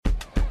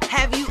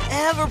Have you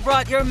ever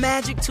brought your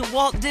magic to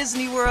Walt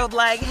Disney World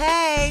like,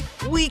 hey,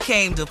 we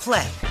came to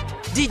play?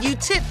 Did you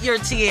tip your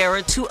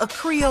tiara to a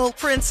Creole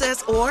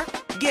princess or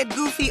get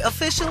goofy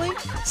officially?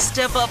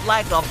 Step up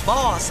like a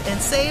boss and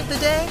save the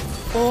day?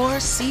 Or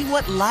see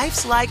what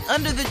life's like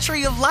under the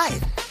tree of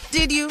life?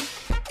 Did you?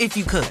 If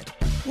you could.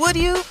 Would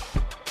you?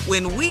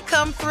 When we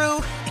come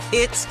through,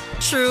 it's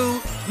true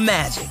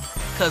magic.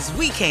 'Cause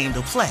we came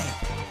to play.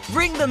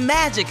 Bring the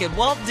magic at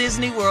Walt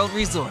Disney World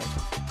Resort.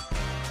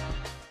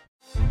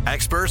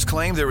 Experts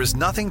claim there is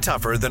nothing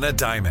tougher than a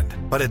diamond.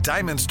 But at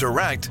Diamonds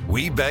Direct,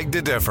 we beg to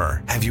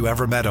differ. Have you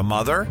ever met a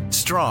mother?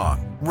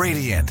 Strong,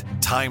 radiant,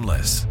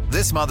 timeless.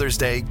 This Mother's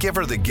Day, give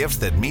her the gift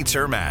that meets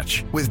her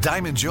match. With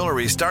diamond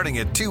jewelry starting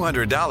at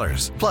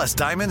 $200. Plus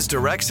Diamonds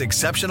Direct's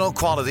exceptional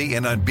quality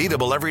and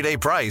unbeatable everyday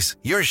price,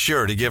 you're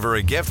sure to give her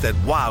a gift that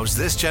wows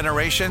this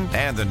generation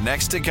and the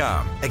next to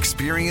come.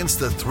 Experience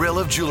the thrill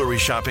of jewelry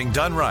shopping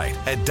done right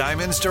at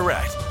Diamonds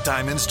Direct.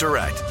 Diamonds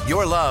Direct.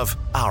 Your love,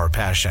 our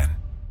passion.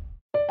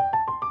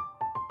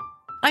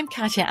 I'm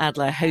Katya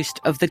Adler, host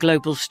of The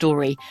Global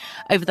Story.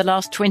 Over the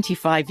last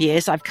 25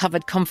 years, I've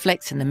covered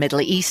conflicts in the Middle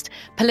East,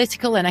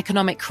 political and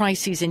economic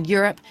crises in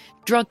Europe,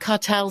 drug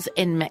cartels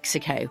in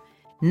Mexico.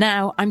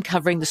 Now I'm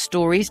covering the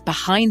stories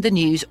behind the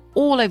news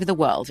all over the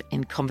world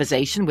in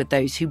conversation with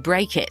those who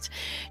break it.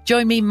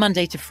 Join me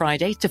Monday to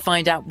Friday to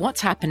find out what's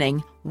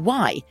happening,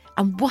 why,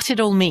 and what it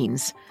all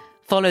means.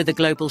 Follow The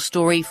Global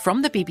Story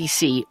from the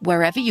BBC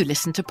wherever you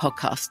listen to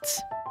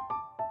podcasts.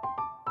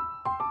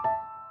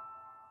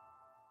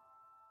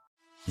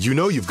 You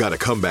know you've got a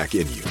comeback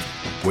in you.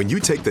 When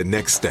you take the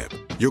next step,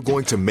 you're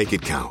going to make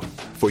it count.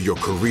 For your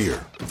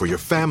career, for your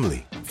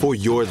family, for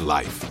your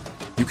life.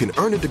 You can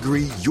earn a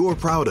degree you're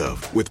proud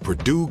of with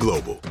Purdue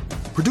Global.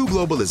 Purdue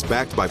Global is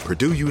backed by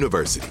Purdue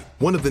University,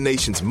 one of the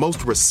nation's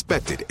most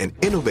respected and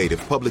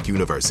innovative public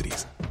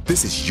universities.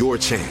 This is your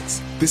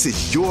chance. This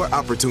is your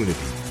opportunity.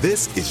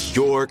 This is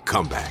your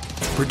comeback.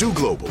 Purdue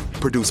Global,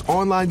 Purdue's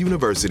online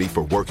university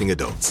for working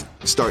adults.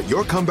 Start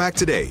your comeback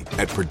today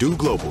at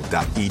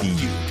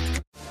purdueglobal.edu.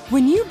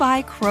 When you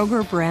buy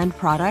Kroger brand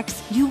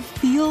products, you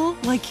feel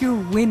like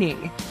you're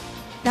winning.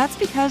 That's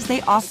because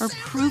they offer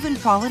proven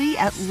quality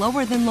at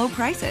lower than low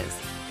prices.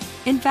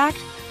 In fact,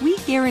 we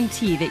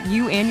guarantee that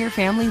you and your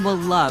family will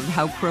love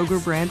how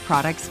Kroger brand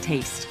products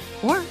taste,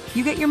 or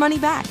you get your money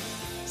back.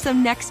 So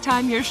next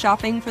time you're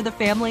shopping for the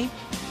family,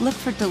 look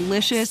for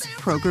delicious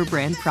Kroger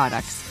brand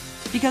products,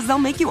 because they'll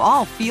make you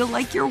all feel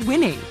like you're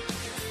winning.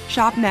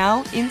 Shop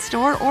now,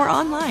 in-store, or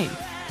online.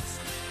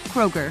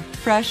 Kroger,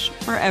 fresh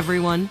for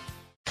everyone.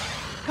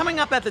 Coming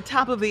up at the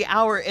top of the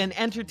hour in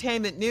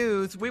entertainment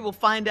news, we will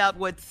find out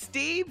what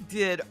Steve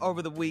did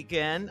over the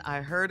weekend.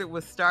 I heard it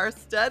was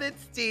star-studded,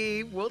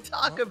 Steve. We'll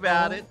talk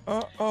about it.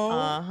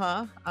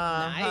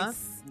 Nice.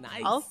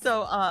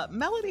 Also,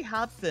 Melody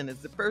Hobson is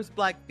the first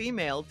Black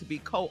female to be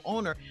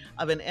co-owner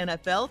of an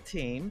NFL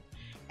team.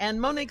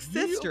 And Monique's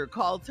sister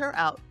calls her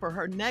out for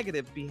her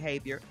negative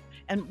behavior.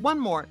 And one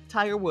more,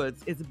 Tiger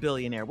Woods is a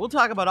billionaire. We'll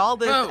talk about all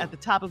this at the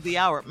top of the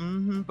hour.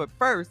 But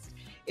first,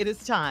 it is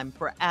time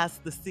for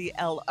Ask the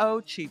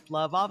CLO, Chief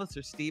Love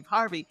Officer Steve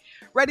Harvey.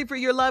 Ready for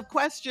your love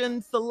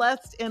questions?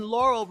 Celeste in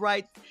Laurel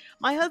writes,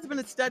 my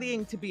husband is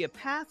studying to be a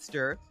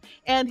pastor,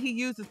 and he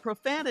uses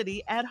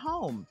profanity at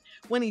home.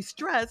 When he's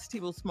stressed, he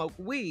will smoke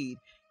weed.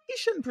 He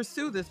shouldn't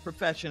pursue this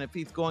profession if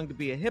he's going to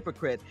be a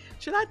hypocrite.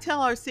 Should I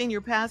tell our senior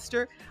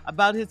pastor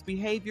about his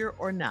behavior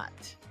or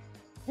not?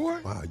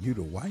 Wow, you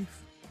the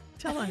wife?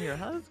 Tell on your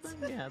husband?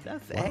 Yeah,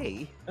 that's Wow.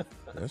 A.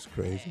 That's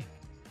crazy.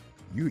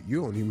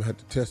 You don't even have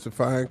to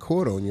testify in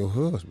court on your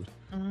husband.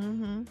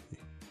 Mm-hmm.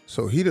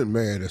 So he done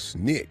married a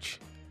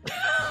snitch.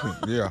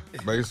 Yeah,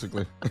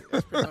 basically.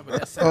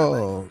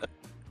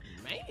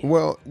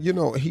 Well, you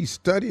know, he's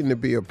studying to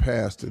be a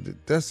pastor.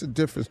 That's the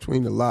difference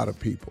between a lot of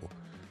people.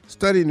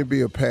 Studying to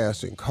be a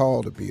pastor and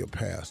called to be a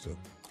pastor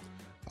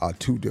are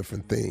two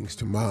different things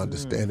to my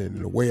understanding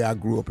and the way I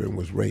grew up and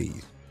was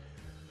raised.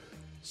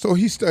 So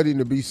he's studying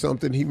to be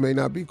something he may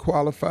not be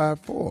qualified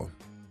for.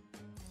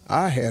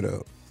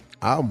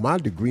 My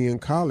degree in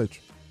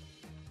college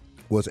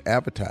was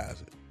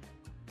advertising.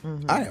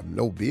 I have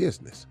no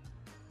business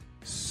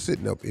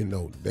sitting up in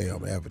no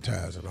damn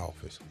advertising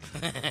office.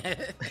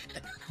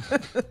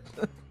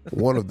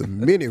 One of the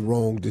many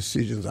wrong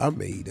decisions I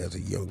made as a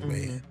young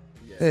man.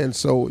 And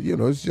so, you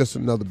know, it's just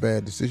another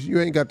bad decision. You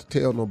ain't got to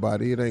tell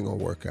nobody. It ain't going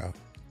to work out.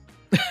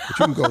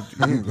 But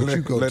you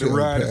can go, Let tell it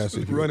run the its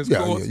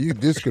pastor. course.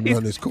 This can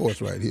run its course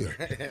right here.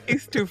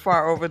 He's too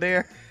far over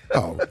there.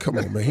 Oh, come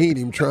on, man. He ain't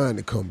even trying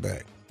to come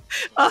back.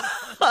 All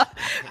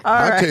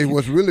I tell you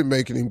what's really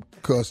making him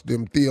cuss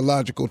them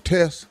theological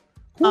tests.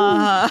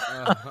 All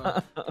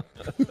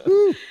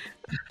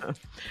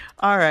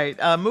right.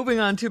 Moving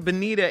on to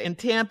Benita in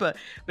Tampa.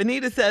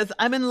 Benita says,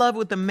 I'm in love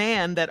with a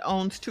man that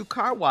owns 2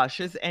 car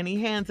washes, and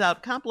he hands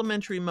out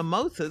complimentary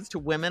mimosas to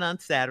women on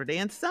Saturday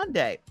and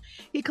Sunday.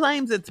 He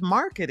claims it's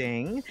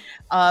marketing,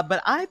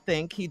 but I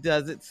think he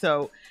does it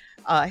so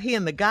he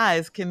and the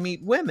guys can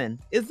meet women.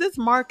 Is this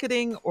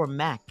marketing or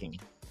macking?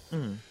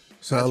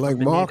 Sound like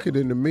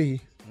marketing to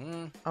me.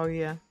 Oh,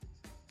 yeah.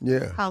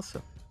 Yeah. How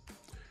so?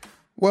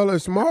 Well,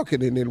 it's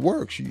marketing. It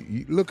works.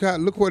 You look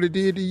what it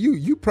did to you.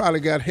 You probably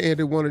got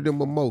handed one of them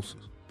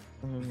mimosas.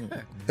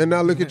 And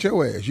now look at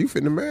your ass. You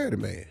finna marry the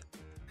man.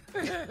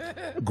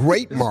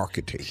 Great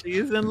marketing.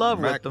 She's in love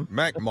with them.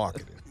 Mac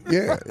marketing.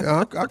 Yeah,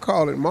 I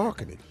call it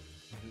marketing.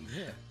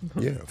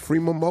 Yeah, free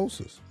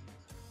mimosas.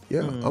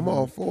 Yeah, I'm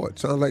all for it.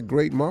 Sounds like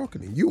great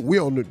marketing. We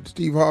on the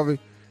Steve Harvey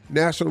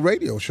National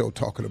Radio Show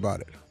talking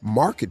about it.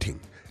 Marketing.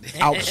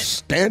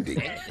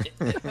 Outstanding.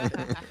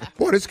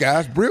 Boy, this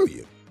guy's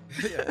brilliant.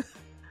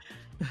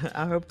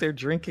 I hope they're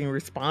drinking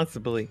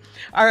responsibly.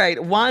 All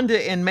right,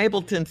 Wanda in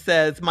Mableton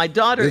says, my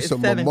daughter is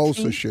 17. It's a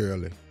mimosa,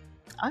 Shirley.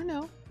 I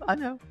know.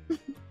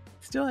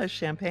 Still has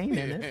champagne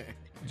in it.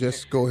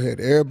 Just go ahead.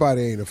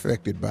 Everybody ain't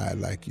affected by it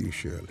like you,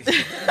 Shirley.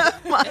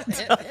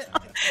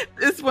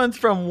 This one's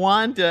from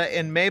Wanda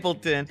in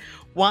Mableton.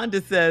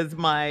 Wanda says,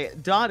 my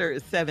daughter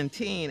is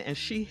 17 and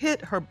she hit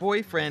her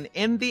boyfriend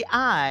in the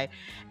eye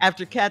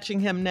after catching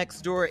him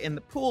next door in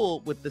the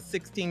pool with the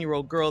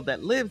 16-year-old girl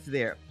that lives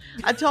there.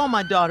 I told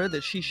my daughter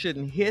that she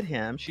shouldn't hit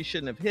him. She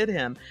shouldn't have hit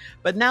him.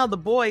 But now the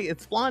boy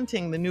is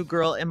flaunting the new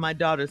girl in my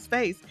daughter's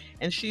face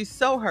and she's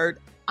so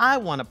hurt, I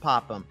want to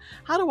pop him.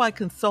 How do I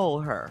console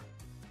her?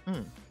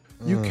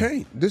 You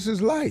can't. This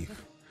is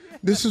life.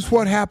 This is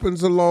what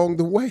happens along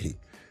the way.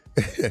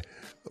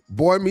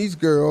 Boy meets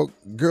girl,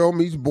 girl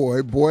meets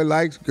boy, boy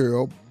likes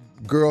girl,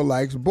 girl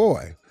likes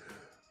boy.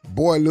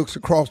 Boy looks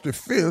across the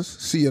fence,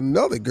 see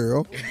another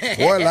girl,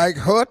 boy like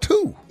her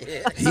too.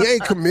 He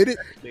ain't committed.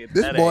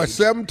 This boy's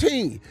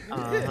 17.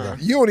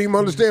 You don't even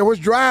understand what's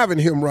driving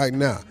him right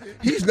now.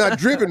 He's not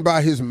driven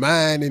by his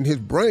mind and his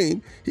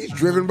brain. He's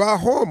driven by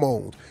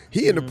hormones.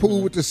 He in the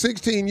pool with the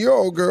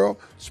 16-year-old girl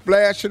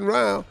splashing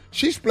around.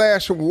 She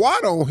splashed some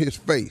water on his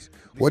face.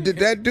 What did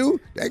that do?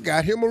 That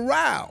got him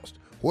aroused.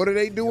 What are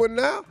they doing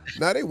now?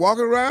 Now they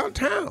walking around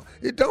town.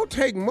 It don't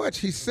take much.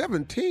 He's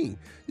 17.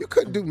 You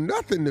couldn't do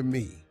nothing to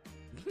me.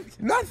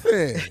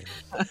 Nothing.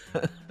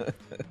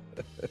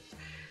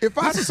 If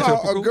I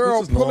saw a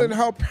girl pulling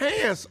her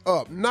pants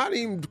up, not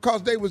even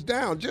because they was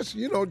down, just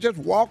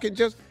walking,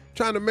 just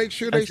trying to make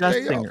sure they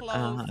stay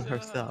up.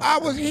 Herself. I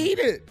was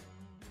heated.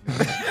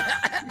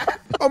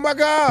 Oh my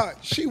God,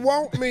 she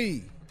want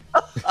me.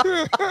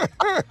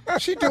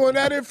 She doing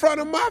that in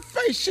front of my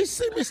face. She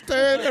see me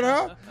staring at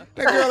her.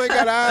 That girl ain't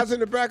got eyes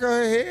in the back of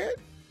her head.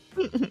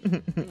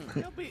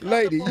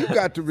 Lady, you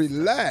got to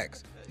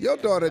relax. Your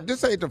daughter,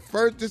 this ain't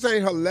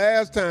her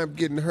last time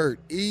getting hurt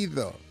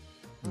either.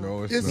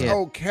 No, it's not.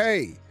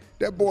 okay.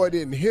 That boy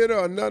didn't hit her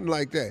or nothing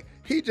like that.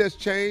 He just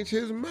changed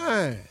his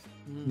mind.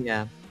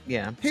 Yeah.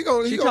 He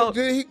gonna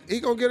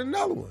get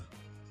another one.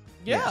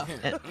 Yeah.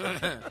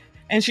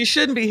 And she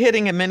shouldn't be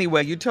hitting him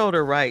anyway. You told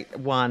her right,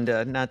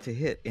 Wanda, not to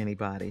hit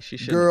anybody. She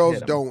shouldn't. Girls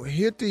hit him. don't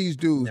hit these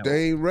dudes. No.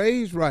 They ain't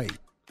raised right.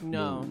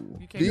 No.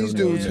 These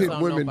dudes hit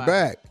women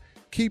back.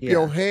 Keep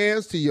your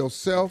hands to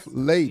yourself,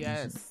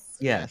 ladies.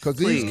 Yes. Because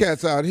these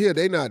cats out here,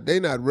 they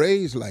not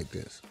raised like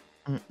this.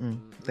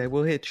 They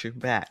will hit you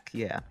back.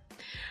 Yeah.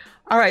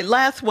 All right,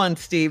 last one,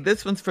 Steve.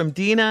 This one's from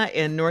Dina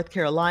in North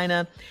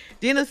Carolina.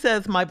 Dina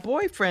says, my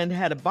boyfriend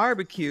had a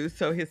barbecue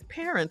so his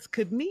parents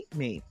could meet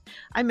me.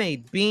 I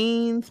made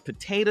beans,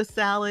 potato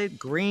salad,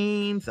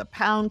 greens, a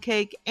pound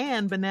cake,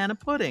 and banana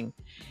pudding.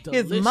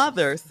 Delicious. His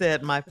mother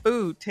said my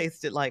food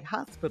tasted like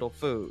hospital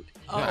food.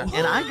 Oh.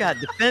 And I got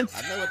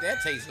defensive. I know what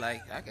that tastes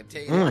like. I can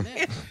tell you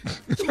that.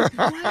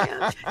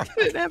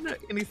 Didn't have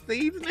any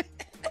seasoning.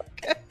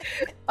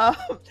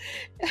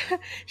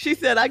 She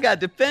said I got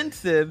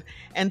defensive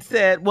and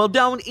said, well,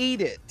 don't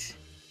eat it.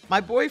 My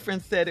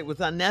boyfriend said it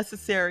was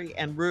unnecessary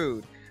and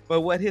rude,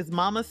 but what his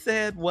mama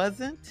said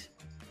wasn't.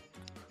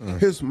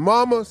 His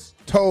mama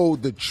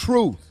told the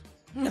truth.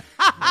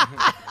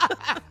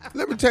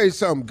 Let me tell you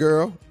something,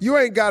 girl. You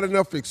ain't got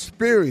enough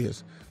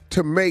experience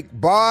to make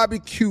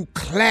barbecue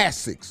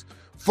classics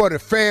for the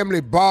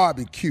family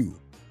barbecue.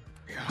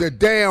 The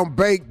damn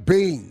baked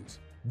beans,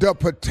 the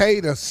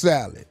potato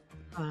salad,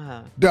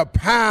 the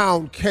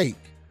pound cake.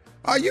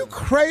 Are you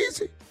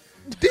crazy?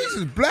 This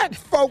is black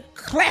folk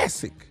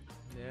classic.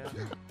 Yeah.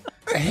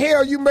 The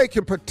hell you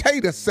making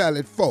potato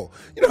salad for?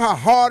 You know how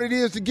hard it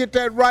is to get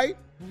that right?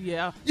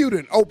 Yeah. You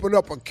didn't open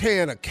up a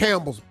can of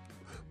Campbell's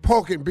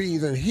pork and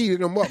beans and heated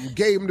them up and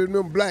gave them to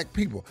them black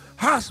people.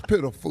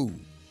 Hospital food.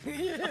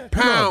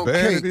 Pound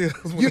cake.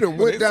 You done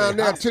went down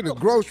there to the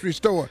grocery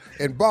store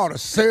and bought a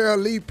Sara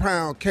Lee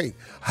pound cake.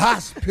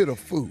 Hospital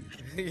food.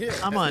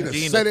 I'm on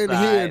Gina's sat in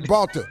side. here and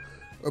bought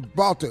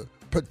the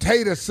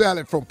potato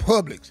salad from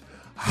Publix.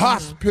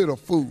 Hospital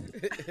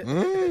food.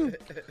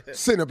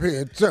 Sit up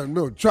here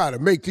and try to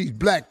make these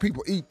black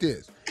people eat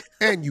this.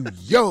 And you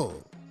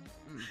young.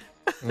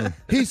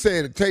 He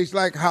said it tastes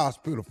like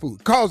hospital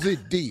food. Cause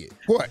it did.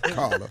 What,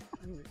 Carla?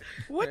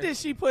 What did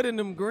she put in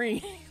them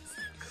greens?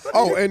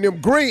 Oh, and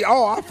them green.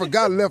 Oh, I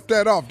forgot left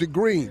that off. The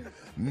green.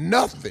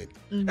 Nothing.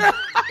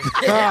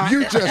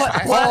 You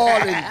just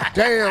boiling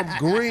damn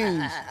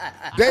greens.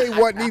 They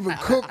wasn't even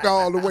cooked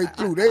all the way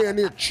through. They in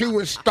there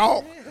chewing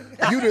stalk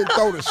You didn't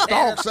throw the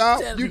stalks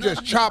out. You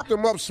just chopped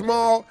them up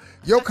small.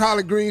 Your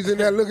collard greens in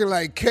there looking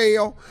like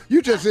kale.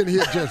 You just in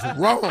here just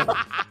wrong.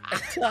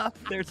 Tough.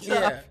 They're tough.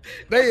 Yeah.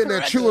 They in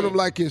there chewing them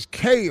like it's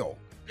kale.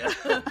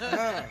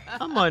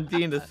 I'm on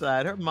Dina's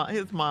side.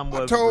 His mom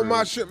was. I told rude.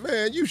 my shit,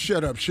 man, you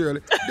shut up,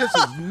 Shirley. This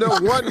is no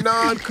one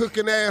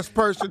non-cooking ass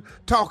person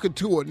talking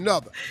to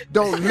another.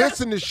 Don't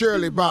listen to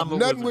Shirley about Mama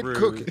nothing was with rude.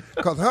 cooking,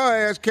 because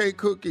her ass can't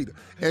cook either.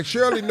 And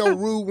Shirley no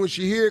rude when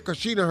she hear it, because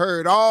she done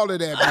heard all of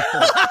that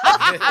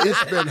before.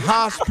 It's been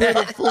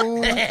hospital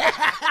food.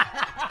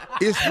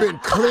 It's been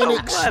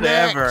clinic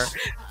Whatever. snacks.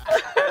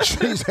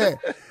 She's had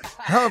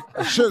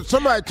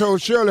somebody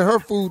told Shirley her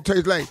food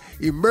tastes like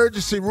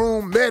emergency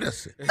room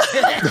medicine.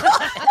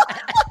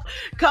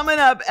 Coming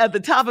up at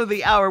the top of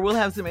the hour, we'll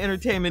have some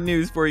entertainment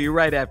news for you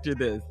right after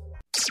this.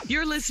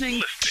 You're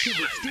listening to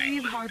the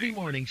Steve Harvey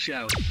Morning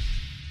Show.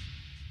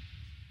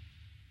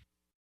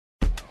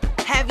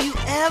 Have you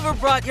ever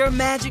brought your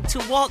magic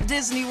to Walt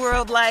Disney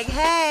World like,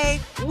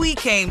 hey, we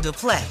came to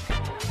play?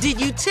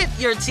 Did you tip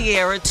your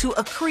tiara to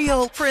a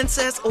Creole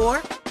princess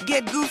or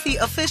get goofy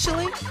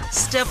officially?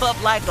 Step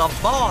up like a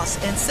boss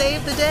and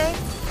save the day?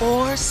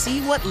 Or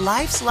see what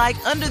life's like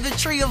under the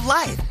tree of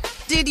life?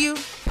 Did you?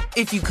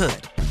 If you could.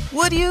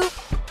 Would you?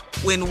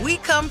 When we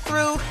come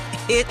through,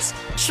 it's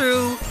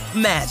true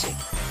magic.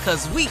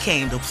 'Cause we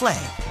came to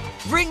play.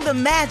 Bring the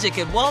magic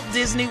at Walt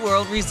Disney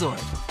World Resort.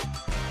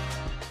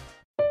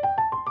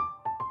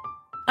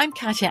 I'm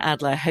Katya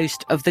Adler,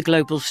 host of The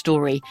Global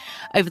Story.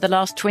 Over the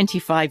last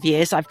 25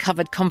 years, I've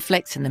covered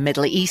conflicts in the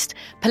Middle East,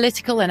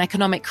 political and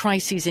economic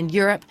crises in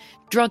Europe,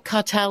 drug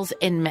cartels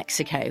in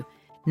Mexico.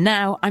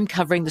 Now I'm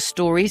covering the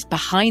stories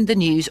behind the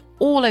news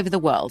all over the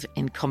world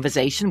in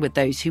conversation with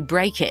those who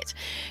break it.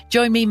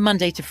 Join me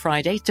Monday to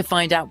Friday to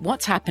find out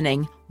what's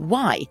happening,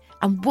 why,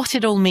 and what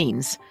it all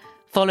means.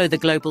 Follow The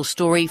Global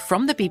Story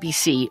from the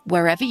BBC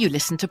wherever you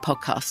listen to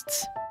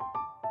podcasts.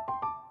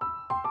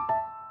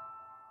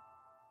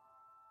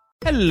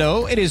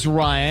 Hello, it is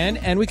Ryan,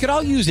 and we could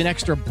all use an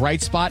extra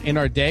bright spot in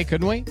our day,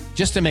 couldn't we?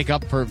 Just to make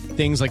up for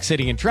things like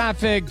sitting in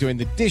traffic, doing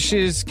the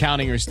dishes,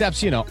 counting your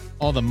steps,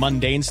 all the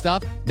mundane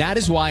stuff. That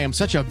is why I'm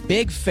such a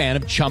big fan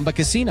of Chumba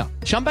Casino.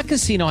 Chumba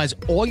Casino has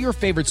all your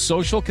favorite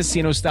social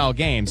casino-style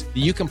games that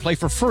you can play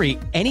for free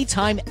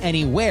anytime,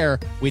 anywhere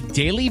with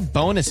daily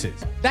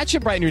bonuses. That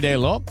should brighten your day a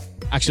little.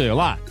 Actually, a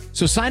lot.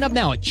 So sign up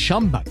now at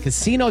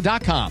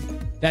ChumbaCasino.com.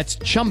 That's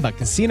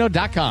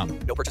ChumbaCasino.com.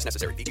 No purchase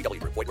necessary. VGW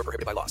Group. Void where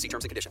prohibited by law. See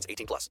terms and conditions.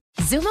 18+.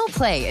 Xumo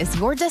Play is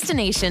your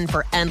destination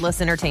for endless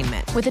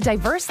entertainment. With a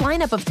diverse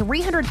lineup of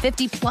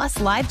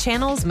 350-plus live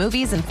channels,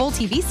 movies, and full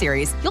TV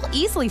series, you'll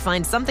easily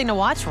find something to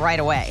watch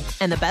right away.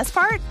 And the best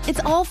part?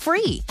 It's all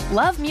free.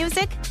 Love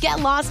music?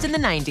 Get lost in the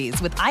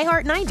 90s with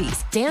iHeart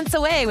 90s. Dance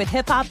away with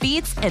hip-hop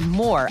beats and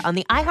more on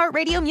the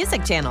iHeartRadio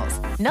music channels.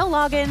 No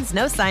logins,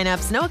 no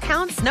signups, no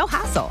accounts, no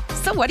hassle.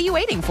 So what are you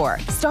waiting for?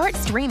 Start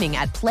streaming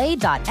at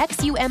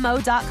play.xumo.com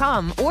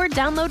or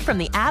download from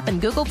the app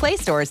and Google Play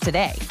stores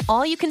today.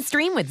 All you can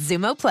stream with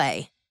Xumo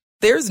Play.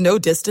 There's no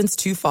distance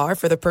too far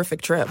for the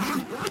perfect trip.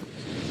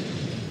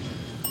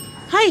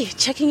 Hi,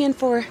 checking in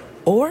for...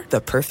 Or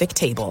the perfect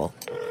table.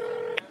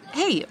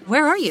 Hey,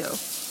 where are you?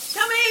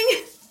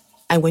 Coming!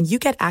 And when you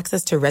get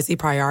access to Resi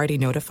Priority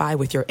Notify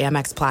with your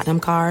Amex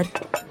Platinum card...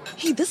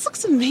 Hey, this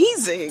looks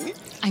amazing.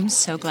 I'm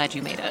so glad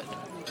you made it.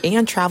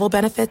 And travel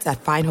benefits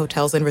at fine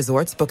hotels and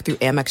resorts booked through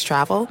Amex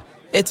Travel,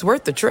 it's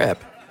worth the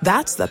trip.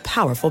 That's the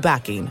powerful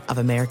backing of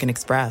American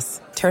Express.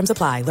 Terms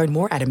apply. Learn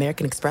more at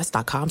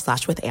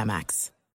americanexpress.com/withAmex.